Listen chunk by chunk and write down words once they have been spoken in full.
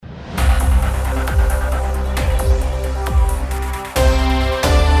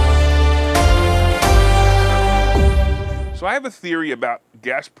So I have a theory about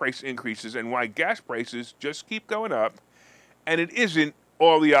gas price increases and why gas prices just keep going up, and it isn't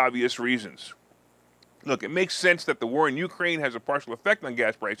all the obvious reasons. Look, it makes sense that the war in Ukraine has a partial effect on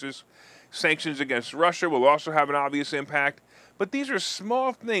gas prices. Sanctions against Russia will also have an obvious impact, but these are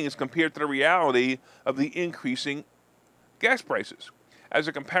small things compared to the reality of the increasing gas prices. As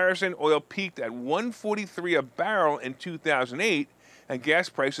a comparison, oil peaked at $1.43 a barrel in 2008, and gas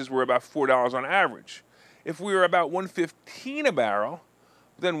prices were about $4 on average. If we were about $1.15 a barrel,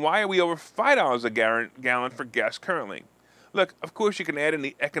 then why are we over $5 a gallon for gas currently? Look, of course you can add in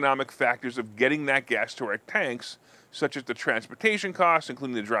the economic factors of getting that gas to our tanks, such as the transportation costs,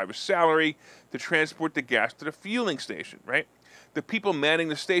 including the driver's salary, to transport the gas to the fueling station, right? The people manning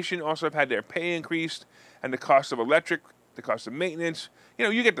the station also have had their pay increased, and the cost of electric, the cost of maintenance,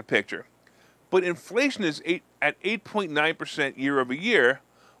 you get the picture. But inflation is at 8.9% year over year.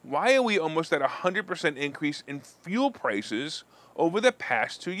 Why are we almost at a 100% increase in fuel prices over the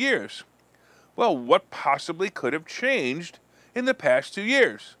past 2 years? Well, what possibly could have changed in the past 2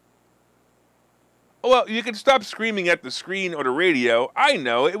 years? Well, you can stop screaming at the screen or the radio. I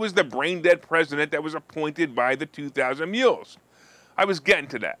know, it was the brain-dead president that was appointed by the 2,000 mules. I was getting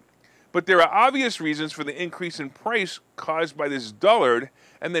to that. But there are obvious reasons for the increase in price caused by this dullard,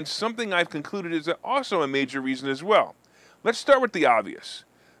 and then something I've concluded is also a major reason as well. Let's start with the obvious.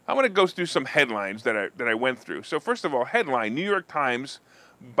 I want to go through some headlines that I went through. So first of all, headline, New York Times,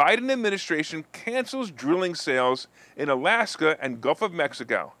 Biden administration cancels drilling sales in Alaska and Gulf of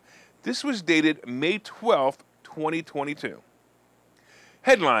Mexico. This was dated May 12, 2022.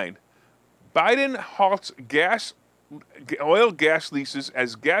 Headline, Biden halts oil gas leases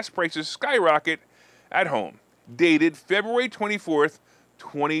as gas prices skyrocket at home. Dated February 24th,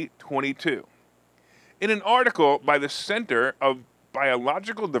 2022. In an article by the Center of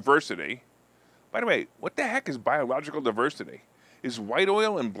Biological Diversity, by the way, what the heck is biological diversity? Is white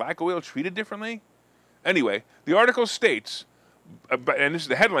oil and black oil treated differently? Anyway, the article states, and this is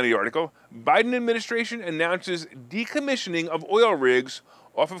the headline of the article, Biden administration announces decommissioning of oil rigs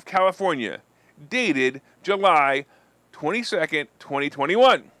off of California, dated July 22nd,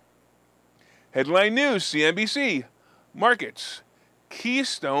 2021. Headline news, CNBC, markets.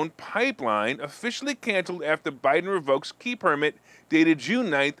 Keystone Pipeline officially canceled after Biden revokes key permit dated June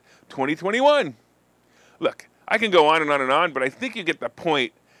 9th, 2021. Look, I can go on and on and on, but I think you get the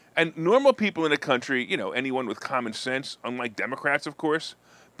point. And normal people in the country, anyone with common sense, unlike Democrats, of course,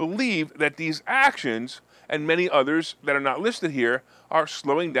 believe that these actions and many others that are not listed here are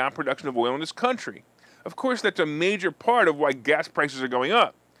slowing down production of oil in this country. Of course, that's a major part of why gas prices are going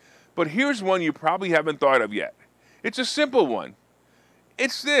up. But here's one you probably haven't thought of yet. It's a simple one.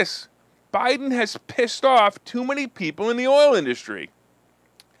 It's this. Biden has pissed off too many people in the oil industry.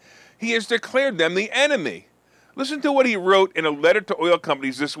 He has declared them the enemy. Listen to what he wrote in a letter to oil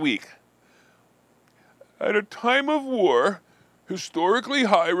companies this week. At a time of war, historically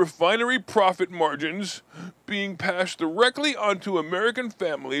high refinery profit margins being passed directly onto American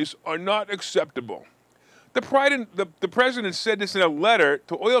families are not acceptable. The president said this in a letter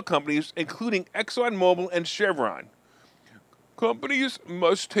to oil companies, including ExxonMobil and Chevron. Companies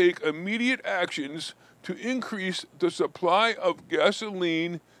must take immediate actions to increase the supply of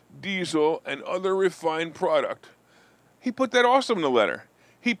gasoline, diesel, and other refined product. He put that also in the letter.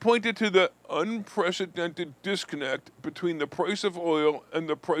 He pointed to the unprecedented disconnect between the price of oil and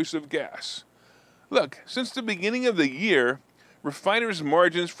the price of gas. Look, since the beginning of the year, refiners'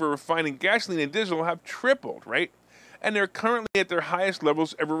 margins for refining gasoline and diesel have tripled, right? And they're currently at their highest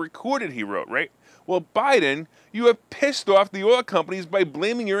levels ever recorded, he wrote, right? Well, Biden, you have pissed off the oil companies by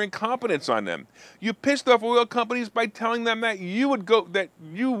blaming your incompetence on them. You pissed off oil companies by telling them that you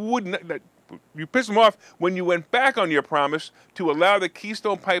pissed them off when you went back on your promise to allow the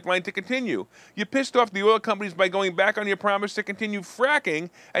Keystone Pipeline to continue. You pissed off the oil companies by going back on your promise to continue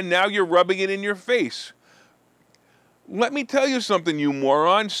fracking, and now you're rubbing it in your face. Let me tell you something, you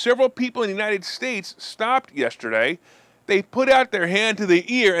moron. Several people in the United States stopped yesterday. They put out their hand to the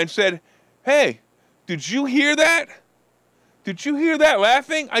ear and said, hey, did you hear that? Did you hear that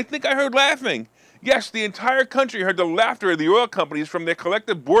laughing? I think I heard laughing. Yes, the entire country heard the laughter of the oil companies from their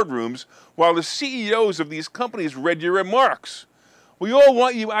collective boardrooms while the CEOs of these companies read your remarks. We all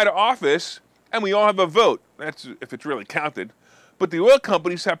want you out of office, and we all have a vote. That's if it's really counted. But the oil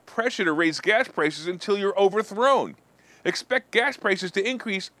companies have pressure to raise gas prices until you're overthrown. Expect gas prices to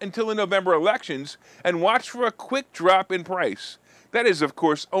increase until the November elections and watch for a quick drop in price. That is, of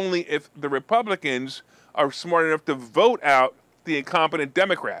course, only if the Republicans are smart enough to vote out the incompetent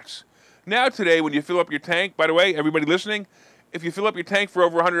Democrats. Now today, when you fill up your tank, by the way, everybody listening, if you fill up your tank for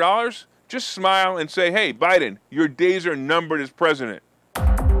over $100, Just smile and say, hey, Biden, your days are numbered as president.